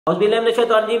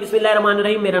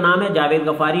बिस्मिल्लाहिर्रहमानिर्रहीम। मेरा नाम है जावेद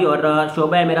गफारी और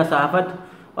शोबा है मेरा सहाफत।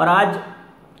 और आज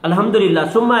अल्हम्दुलिल्लाह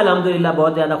सुम्मा अल्हम्दुलिल्लाह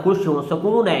बहुत ज़्यादा खुश हूँ,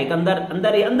 सुकून है, एक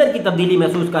अंदर की तब्दीली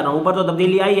महसूस कर रहा हूँ। ऊपर तो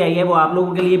तब्दीली आई है, वो आप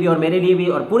लोगों के लिए भी और मेरे लिए भी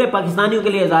और पूरे पाकिस्तानियों के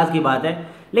लिए एजाज़ की बात है।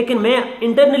 लेकिन मैं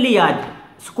इंटरनली आज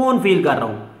सुकून फील कर रहा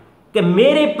हूँ कि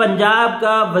मेरे पंजाब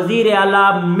का वजीर आला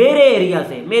मेरे एरिया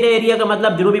से, मेरे एरिया का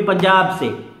मतलब जनूबी पंजाब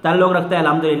से ताल्लुक़ रखता है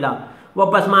अल्हम्दुलिल्लाह। वो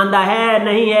पसमानदा है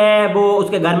नहीं है, वो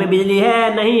उसके घर में बिजली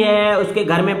है नहीं है, उसके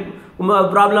घर में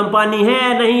प्रॉब्लम पानी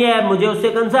है नहीं है, मुझे उससे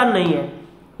कंसर्न नहीं है।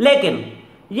 लेकिन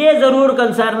ये ज़रूर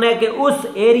कंसर्न है कि उस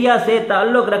एरिया से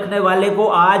ताल्लुक़ रखने वाले को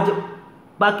आज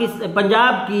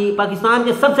पंजाब की, पाकिस्तान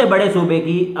के सबसे बड़े सूबे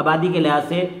की आबादी के लिहाज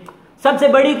से सबसे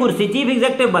बड़ी कुर्सी चीफ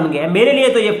एग्जीक्यूटिव बन गया। मेरे लिए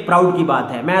तो ये प्राउड की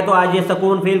बात है। मैं तो आज ये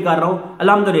सुकून फील कर रहा हूँ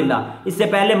अल्हम्दुलिल्लाह। इससे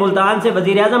पहले मुल्तान से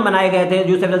वजीराइज़म बनाए गए थे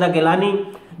यूसुफ,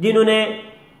 जिन्होंने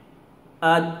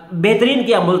बेहतरीन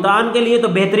किया मुल्तान के लिए, तो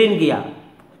बेहतरीन किया।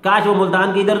 काश वो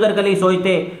मुल्तान की इधर उधर के लिए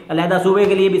सोचते, अलहदा सूबे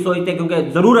के लिए भी सोचते, क्योंकि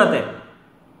ज़रूरत है।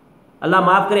 अल्लाह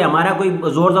माफ़ करे, हमारा कोई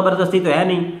जोर ज़बरदस्ती तो है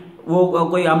नहीं, वो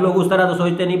कोई हम लोग उस तरह तो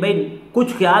सोचते नहीं। भाई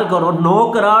कुछ ख्याल करो, 9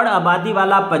 करोड़ आबादी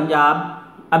वाला पंजाब,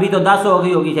 अभी तो 10 हो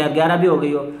गई होगी, शायद 11 भी हो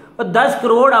गई हो, और 10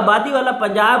 करोड़ आबादी वाला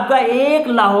पंजाब का एक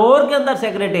लाहौर के अंदर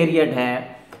सेक्रेटेरिएट है,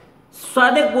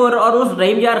 सादिकपुर और उस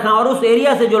रहीं खां और उस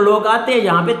एरिया से जो लोग आते हैं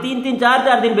यहाँ पे 3-3,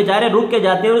 4-4 दिन बेचारे रुक के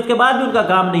जाते हैं, उसके बाद भी उनका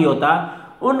काम नहीं होता।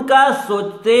 उनका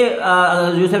सोचते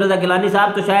यूसुफ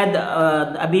साहब तो शायद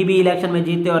अभी भी इलेक्शन में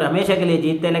जीतते और हमेशा के लिए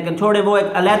जीतते, लेकिन छोड़े, वो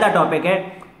एक अलहदा टॉपिक है।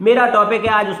 मेरा टॉपिक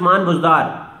है आज उस्मान बुज़दार।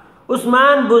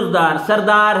 उस्मान बुज़दार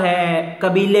सरदार है,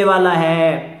 कबीले वाला है,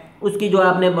 उसकी जो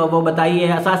आपने वो बताई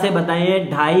है, असासे बताए हैं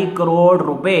 2.5 करोड़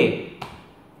रुपए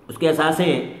उसके असासे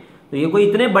हैं। तो ये कोई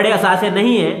इतने बड़े असासे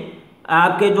नहीं हैं।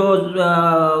 आपके जो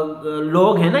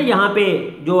लोग हैं ना यहाँ पे,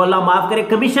 जो अल्लाह माफ़ करे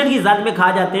कमीशन की ज़द में खा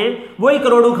जाते हैं, वही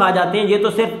करोड़ों खा जाते हैं। ये तो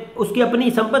सिर्फ उसकी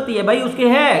अपनी संपत्ति है, भाई उसके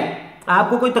है,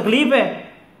 आपको कोई तकलीफ है,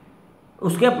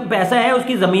 उसके पैसा है,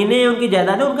 उसकी ज़मीनें हैं, उनकी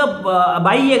जायदादें, उनका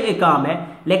भाई एक काम है।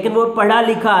 लेकिन वो पढ़ा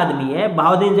लिखा आदमी है,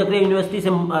 बहाउद्दीन ज़करिया यूनिवर्सिटी से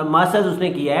मास्टर्स उसने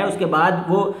किया है, उसके बाद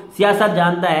वो सियासत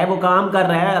जानता है, वो काम कर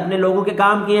रहा है, अपने लोगों के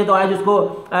काम किए। तो आज उसको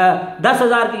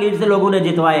 10,000 की लीड से लोगों ने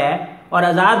जितवाया है और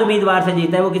आज़ाद उम्मीदवार से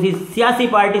जीता है। वो किसी सियासी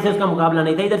पार्टी से उसका मुकाबला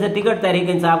नहीं था, इधर से टिकट तहरीक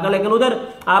इंसाफ का, लेकिन उधर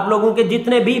आप लोगों के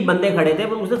जितने भी बंदे खड़े थे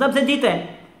उससे सबसे जीता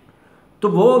है। तो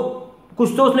वो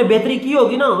कुछ तो उसने बेहतरी की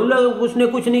होगी ना, उसने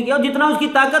कुछ नहीं किया, जितना उसकी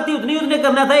ताकत थी उतनी उसने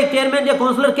करना था। एक चेयरमैन या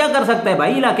काउंसलर क्या कर सकता है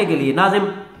भाई इलाके के लिए, नाजिम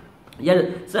या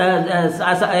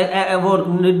वो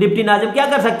डिप्टी नाजिम क्या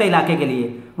कर सकता है इलाके के लिए?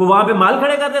 वो वहां पे माल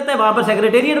खड़े कर देता है, वहां पर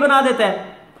सेक्रेटेरिएट बना देता है।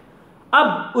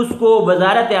 अब उसको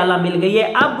वजारत आला मिल गई है,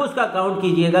 अब उसका काउंट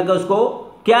कीजिएगा कि उसको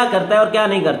क्या करता है और क्या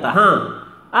नहीं करता। हाँ,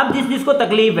 अब जिसको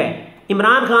तकलीफ है,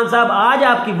 इमरान खान साहब, आज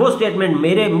आपकी वो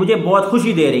स्टेटमेंट मुझे बहुत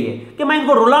खुशी दे रही है कि मैं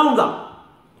इनको रुलाऊंगा,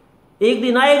 एक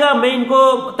दिन आएगा मैं इनको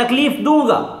तकलीफ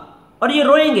दूंगा और ये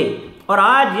रोएंगे। और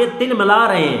आज ये तिल मिला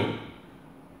रहे हैं।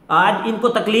 आज इनको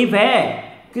तकलीफ है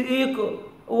कि एक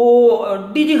वो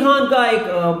डीजी खान का एक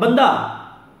बंदा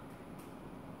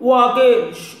वो आके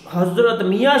हजरत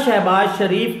मियाँ शहबाज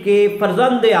शरीफ के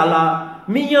फर्जंद आला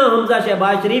मियाँ हमजा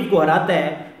शहबाज शरीफ को हराता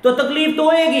है, तो तकलीफ तो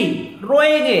होएगी,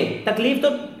 रोएंगे, तकलीफ तो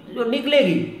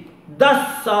निकलेगी। 10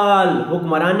 साल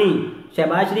हुक्मरानी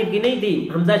शहबाज शरीफ की नहीं थी,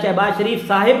 हमजा शहबाज शरीफ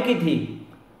साहिब की थी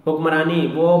हुक्मरानी।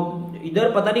 वो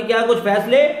इधर पता नहीं क्या कुछ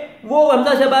फैसले वो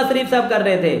हमजा शहबाज शरीफ साहब कर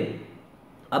रहे थे।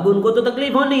 अब उनको तो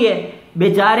तकलीफ होनी है,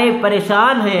 बेचारे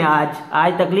परेशान हैं,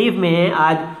 आज तकलीफ में हैं।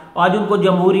 आज उनको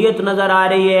जमहूरियत नजर आ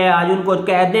रही है, आज उनको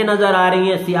कैदें नजर आ रही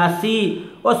हैं सियासी।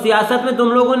 और सियासत में तुम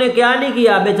लोगों ने क्या नहीं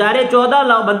किया, बेचारे 14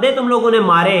 लाख बंदे तुम लोगों ने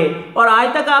मारे और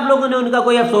आज तक आप लोगों ने उनका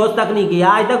कोई अफसोस तक नहीं किया।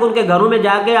 आज तक उनके घरों में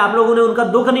जाके आप लोगों ने उनका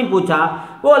दुख नहीं पूछा।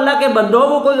 वो अल्लाह के बंदों,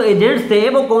 वो कोई एजेंट्स थे,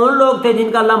 वो कौन लोग थे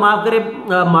जिनका अल्लाह माफ करे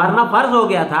मारना फर्ज हो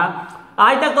गया था।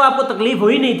 आज तक तो आपको तकलीफ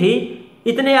हुई नहीं थी,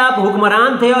 इतने आप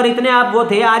हुक्मरान थे और इतने आप वो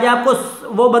थे। आज आपको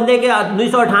वो बंदे के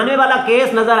 1998 वाला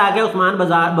केस नजर आ गया, उस्मान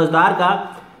बुज़दार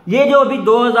का। ये जो अभी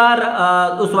 2000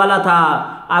 उस वाला था,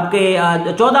 आपके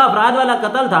 14 अफराद वाला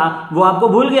कत्ल था, वो आपको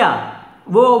भूल गया।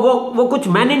 वो कुछ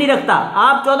मायने नहीं रखता।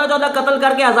 आप 14 कत्ल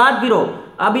करके आजाद फिरो।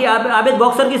 अभी आबिद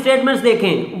बॉक्सर की स्टेटमेंट्स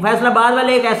देखें, फैसलाबाद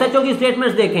वाले एक SHO की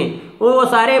स्टेटमेंट्स देखें, वो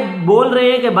सारे बोल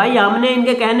रहे हैं कि भाई हमने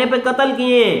इनके कहने पे कत्ल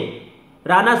किए हैं,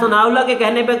 राना सनाउल्लाह के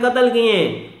कहने पे कत्ल किए हैं।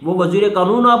 वो वजीर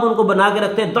कानून आप उनको बना के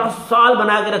रखते हैं, 10 साल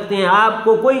बना के रखते हैं,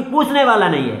 आपको कोई पूछने वाला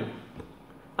नहीं है,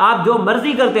 आप जो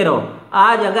मर्जी करते रहो।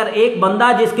 आज अगर एक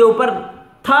बंदा जिसके ऊपर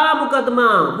था मुकदमा,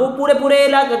 वो पूरे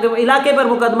इलाके पर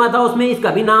मुकदमा था, उसमें इसका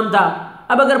भी नाम था,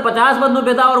 अब अगर 50 बंदों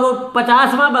पे था और वो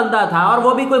 50वां बंदा था और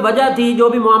वो भी कोई वजह थी, जो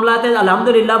भी मामला थे,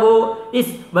 अल्हम्दुलिल्लाह वो इस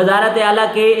वजारत आला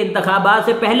के इंतखाबात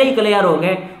से पहले ही क्लियर हो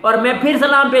गए। और मैं फिर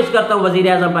सलाम पेश करता हूँ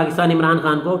वजीराअज़म पाकिस्तान इमरान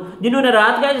खान को, जिन्होंने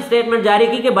रात का स्टेटमेंट जारी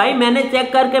की कि भाई मैंने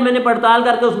चेक करके, मैंने पड़ताल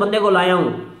करके उस बंदे को लाया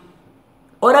हूँ,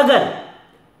 और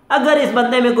अगर इस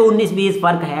बंदे में कोई 19-20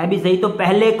 फर्क है भी सही, तो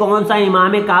पहले कौन सा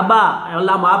इमाम काबा,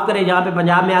 अल्लाह माफ़ करे, जहाँ पे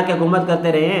पंजाब में आके हुकूमत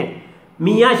करते रहे हैं,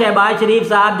 मियाँ शहबाज शरीफ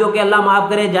साहब, जो कि अल्लाह माफ़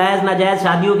करे जायज़ नाजायज़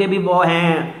शादियों के भी वो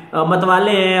हैं,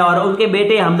 मतवाले हैं, और उनके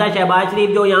बेटे हमजा शहबाज शरीफ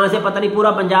जो यहाँ से पता नहीं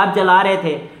पूरा पंजाब चला रहे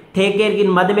थे, ठेके की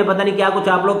मद में पता नहीं क्या कुछ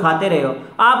आप लोग खाते रहे हो।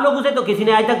 आप लोगों से तो किसी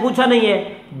ने आज तक पूछा नहीं है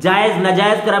जायज़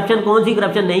नाजायज़ करप्शन, कौन सी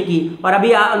करप्शन नहीं की। और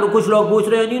अभी कुछ लोग पूछ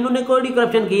रहे हैं जी इन्होंने कौन सी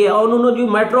करप्शन की है, और उन्होंने जो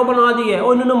मेट्रो बना दी है,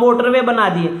 और उन्होंने मोटरवे बना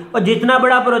दी है, और जितना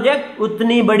बड़ा प्रोजेक्ट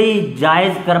उतनी बड़ी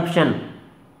जायज़ करप्शन।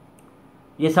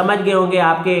 ये समझ गए होंगे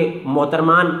आपके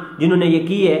मोहतरमान जिन्होंने ये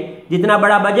की है, जितना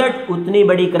बड़ा बजट उतनी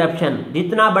बड़ी करप्शन,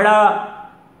 जितना बड़ा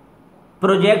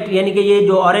प्रोजेक्ट, यानी कि ये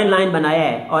जो ऑरेंज लाइन बनाया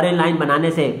है, ऑरेंज लाइन बनाने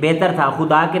से बेहतर था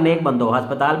खुदा के नेक बंदो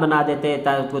अस्पताल बना देते,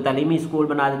 तालीमी स्कूल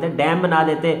बना देते, डैम बना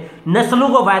देते, नस्लों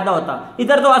को फायदा होता।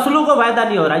 इधर तो असलों को फायदा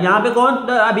नहीं हो रहा। यहाँ पे कौन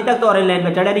अभी तक तो ऑरेंज लाइन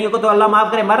पे चढ़े नहीं हो, तो अल्लाह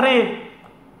माफ करे मर रहे हैं।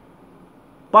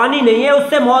 पानी नहीं है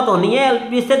उससे मौत होनी है,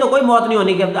 इससे तो कोई मौत नहीं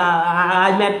होनी कि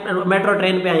आज मैं मेट्रो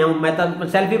ट्रेन पे आया हूँ, मैं तो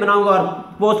सेल्फी बनाऊंगा और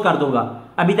पोस्ट कर दूंगा।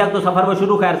 अभी तक तो सफर वो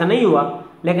शुरू खैर से नहीं हुआ,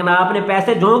 लेकिन आपने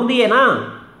पैसे झोंक दिए ना,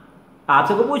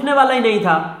 आपसे कोई पूछने वाला ही नहीं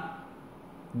था।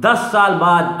 10 साल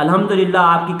बाद अल्हम्दुलिल्लाह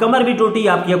आपकी कमर भी टूटी,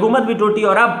 आपकी हुकूमत भी टूटी,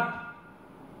 और अब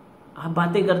आप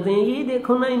बातें करते हैं ये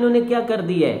देखो ना इन्होंने क्या कर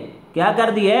दी है, क्या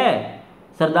कर दी है।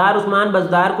 सरदार उस्मान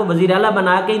बुज़दार को वज़ीर आला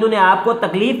बना के इन्होंने आपको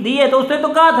तकलीफ दी है, तो उसने तो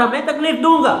कहा था मैं तकलीफ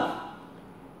दूंगा,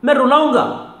 मैं रुलाऊंगा,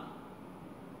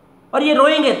 और ये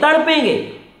रोएंगे तड़पेंगे।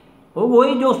 वो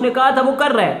वही जो उसने कहा था वो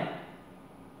कर रहा है।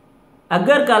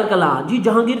 अगर कल कला जी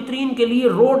जहांगीर तरीन के लिए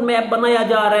रोड मैप बनाया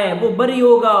जा रहा है, वो बरी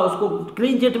होगा, उसको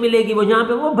क्लीन चिट मिलेगी, वो यहाँ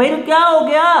पे, वो भाई क्या हो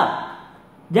गया।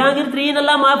 जहांगीर तरीन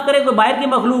अल्लाह माफ करे कोई बाहर की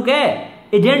मखलूक है,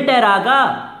 एजेंट है राह का,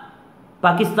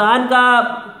 पाकिस्तान का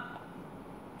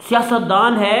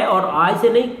सियासतदान है, और आज से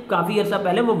नहीं काफ़ी अर्सा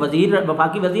पहले वो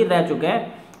वफाकी वजीर रह चुका है,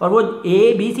 और वो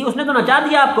ABC उसने तो नचा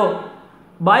दिया आपको।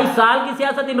 22 साल की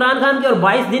सियासत इमरान खान की और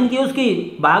 22 दिन की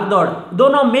उसकी भाग दौड़,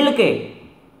 दोनों मिल के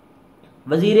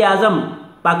वजीर आज़म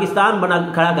पाकिस्तान बना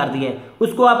खड़ा कर दिया।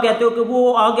 उसको आप कहते हो कि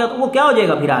वो आ गया, तो वो क्या हो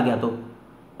जाएगा फिर आ गया तो।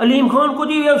 अलीम खान को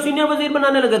जी सीनियर वजीर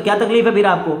बनाने लगे, क्या तकलीफ है फिर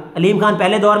आपको। अलीम खान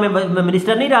पहले दौर में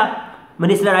मिनिस्टर नहीं रहा,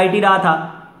 मिनिस्टर IT रहा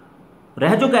था,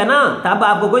 रह चुका है ना, तब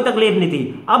आपको कोई तकलीफ नहीं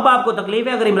थी। अब आपको तकलीफ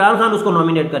है अगर इमरान खान उसको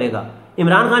नॉमिनेट करेगा।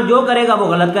 इमरान खान जो करेगा वो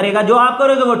गलत करेगा, जो आप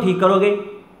करोगे वो ठीक करोगे।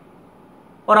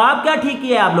 और आप क्या ठीक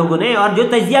किया आप लोगों ने। और जो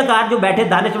तज्जियाकार जो बैठे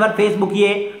दानिश्वर फेसबुक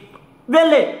ये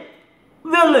वेले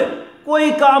वेले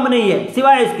कोई काम नहीं है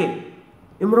सिवाय इसके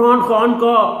इमरान खान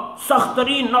का सख्त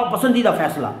तरीन नापसंदीदा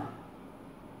फैसला।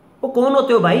 वो कौन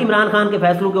होते हो भाई इमरान खान के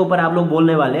फैसलों के ऊपर आप लोग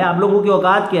बोलने वाले। आप लोगों की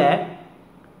औकात क्या है।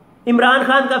 इमरान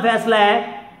खान का फैसला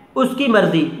है, उसकी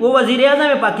मर्जी, वो वजीर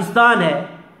आज़म पाकिस्तान है,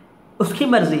 उसकी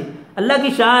मर्जी, अल्लाह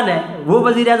की शान है, वो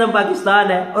वजीर आज़म पाकिस्तान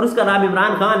है और उसका नाम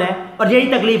इमरान खान है। और यही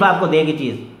तकलीफ आपको देगी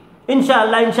चीज़।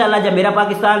 इंशाअल्लाह जब मेरा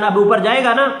पाकिस्तान अब ऊपर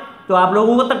जाएगा ना तो आप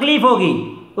लोगों को तकलीफ होगी,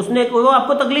 वो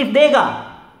आपको तकलीफ देगा।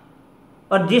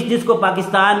 और जिसको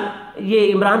पाकिस्तान ये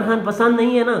इमरान खान पसंद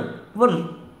नहीं है ना, वो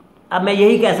अब मैं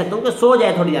यही कह सकता हूँ कि सो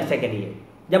जाए थोड़ी अरसे के लिए।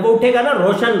 जब वो उठेगा ना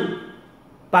रोशन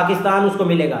पाकिस्तान उसको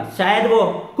मिलेगा, शायद वो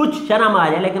कुछ शर्म आ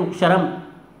जाए, लेकिन शर्म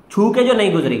छू के जो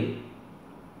नहीं गुजरी।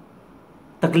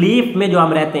 तकलीफ में जो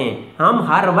हम रहते हैं, हम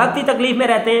हर वक्त ही तकलीफ में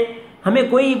रहते हैं, हमें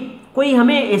कोई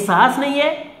हमें एहसास नहीं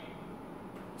है।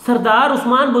 सरदार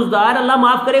उस्मान बुज़दार अल्लाह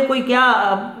माफ़ करे कोई क्या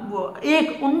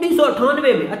एक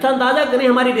 1998 में, अच्छा अंदाज़ा करें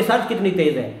हमारी रिसर्च कितनी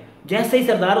तेज़ है। जैसे ही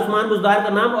सरदार उस्मान बुज़दार का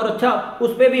नाम, और अच्छा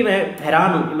उस पर भी मैं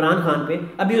हैरान हूँ इमरान खान पे,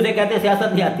 अभी उसे कहते हैं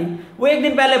सियासत नहीं आती, वो एक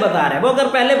दिन पहले बता रहा है। वो अगर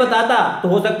पहले बताता तो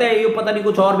हो सकता है ये पता नहीं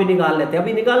कुछ और भी निकाल लेते,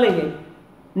 अभी निकाल लेंगे,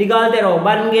 निकालते रहो।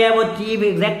 बन गया वो चीफ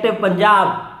एग्जीक्यूटिव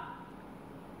पंजाब।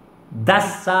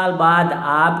 10 साल बाद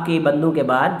आपके बंदों के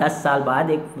बाद 10 साल बाद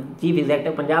एक चीफ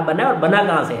एग्जीक्यूटिव पंजाब बना। और बना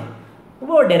कहाँ से,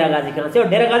 वो डेरा गाजी खान से। और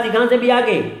डेरा गाजी खान से भी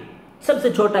आगे सबसे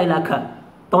छोटा इलाका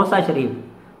तौसा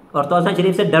शरीफ। और तौसा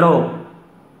शरीफ से डरो,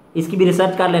 इसकी भी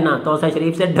रिसर्च कर लेना। तौसा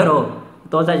शरीफ से डरो,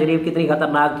 तौसा शरीफ कितनी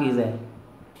खतरनाक चीज़ है।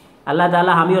 अल्लाह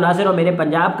ताला हामी और नासिर हो मेरे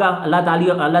पंजाब का, अल्लाह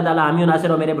ताला हामी और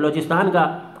नासिर हो मेरे बलोचिस्तान का,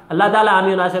 अल्लाह ताला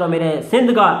हामी और नासिर हो मेरे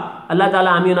सिंध का, अल्लाह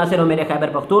ताला हामी और नासिर हो मेरे खैबर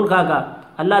पख्तूनख्वा का,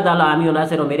 अल्लाह ताला हामी और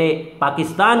नासिर हो मेरे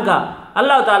पाकिस्तान का,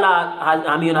 अल्लाह ताला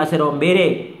हामी और नासिर हो मेरे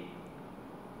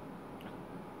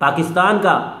पाकिस्तान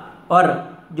का। और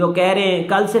जो कह रहे हैं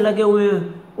कल से लगे हुए हैं,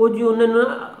 वो जो उन्होंने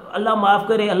अल्लाह माफ़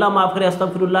करे, अल्लाह माफ़ करे,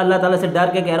 अस्तगफिरुल्लाह, अल्लाह ताला से डर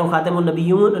के कह रहा हूँ, खातिमुन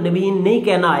नबीयीन नहीं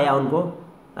कहना आया उनको,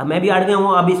 अब मैं भी अड़ गया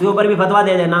हूँ, अब इसके ऊपर भी फतवा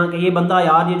दे देना कि ये बंदा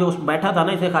यार ये जो बैठा था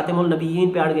ना इसे खातिमुल नबीयीन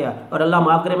पे अड़ गया, और अल्लाह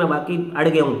माफ़ करे मैं बाकी अड़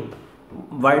गया हूँ।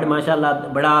 वर्ड माशाल्लाह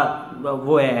बड़ा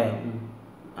वो है,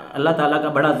 अल्लाह ताला का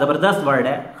बड़ा ज़बरदस्त वर्ड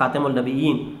है खातिमुल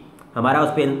नबीयीन, हमारा उस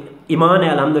पर ईमान है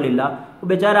अल्हम्दुलिल्लाह। वो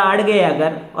बेचारा अड़ गया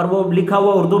अगर, और वो लिखा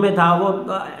हुआ उर्दू में था, वो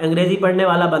अंग्रेज़ी पढ़ने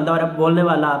वाला बंदा और बोलने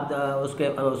वाला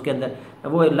उसके अंदर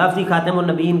वो लफ्ज़ ही खातिमुल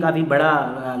नबीयीन काफ़ी बड़ा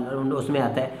उसमें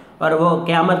आता है, और वो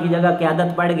क़यामत की जगह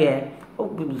क़यादत पड़ गया है,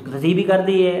 तस्दीक भी कर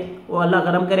दी है। वो अल्लाह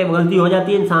करम करे गलती हो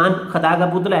जाती है, इंसान खता का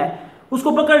पुतला है,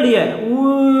 उसको पकड़ लिया है।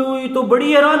 तो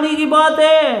बड़ी हैरानी की बात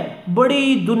है,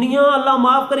 बड़ी दुनिया अल्लाह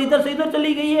माफ़ करे इधर से इधर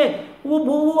चली गई है,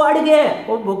 वो अड़ गया।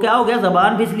 वो क्या हो गया,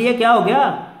 जबान फिसली है, क्या हो गया,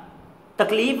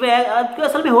 तकलीफ है।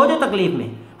 असल में हो जो तकलीफ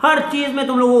में हर चीज़ में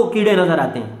तुम लोगों को कीड़े नज़र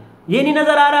आते हैं, ये नहीं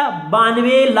नज़र आ रहा।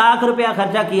 92 लाख रुपया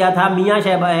खर्चा किया था मियाँ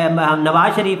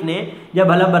नवाज शरीफ ने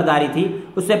जब हलफ बर्दारी थी,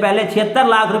 उससे पहले 76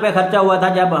 लाख रुपये खर्चा हुआ था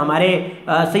जब हमारे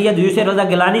सैयद यूसुफ रज़ा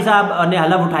गिलानी साहब ने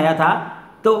हलफ उठाया था,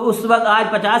 तो उस वक्त आज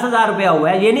 50,000 रुपया हुआ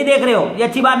है। ये नहीं देख रहे हो, ये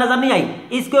अच्छी बात नज़र नहीं आई,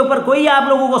 इसके ऊपर कोई आप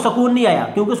लोगों को सुकून नहीं आया,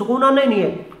 क्योंकि सुकून आना ही नहीं है।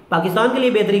 पाकिस्तान के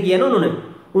लिए बेहतरी की है ना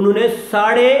उन्होंने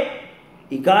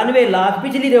 91.5 लाख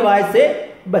पिछली रिवायत से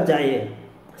बचाए हैं,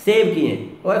 सेव किए हैं।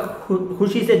 और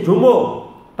खुशी से झूमो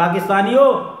पाकिस्तानियों,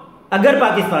 अगर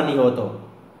पाकिस्तानी हो तो,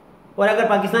 और अगर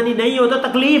पाकिस्तानी नहीं हो तो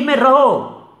तकलीफ में रहो,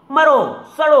 मरो,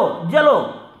 सड़ो, जलो।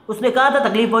 उसने कहा था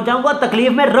तकलीफ पहुंचाऊंगा,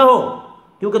 तकलीफ में रहो,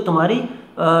 क्योंकि तुम्हारी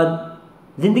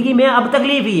जिंदगी में अब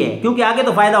तकलीफ ही है, क्योंकि आगे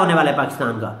तो फायदा होने वाला है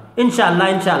पाकिस्तान का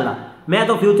इंशाअल्लाह। मैं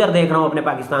तो फ्यूचर देख रहा हूं अपने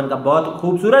पाकिस्तान का, बहुत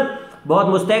खूबसूरत, बहुत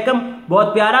मुस्तहकम,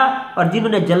 बहुत प्यारा। और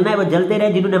जिन्होंने जलना है वो जलते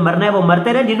रहे, जिन्होंने मरना है वो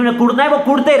मरते रहे, जिन्होंने कुड़ना है वो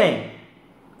कुड़ते रहे।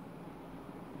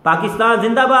 पाकिस्तान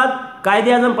जिंदाबाद,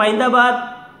 कायदे आज़म पाइंदाबाद,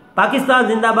 पाकिस्तान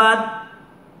जिंदाबाद,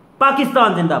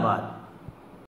 पाकिस्तान जिंदाबाद।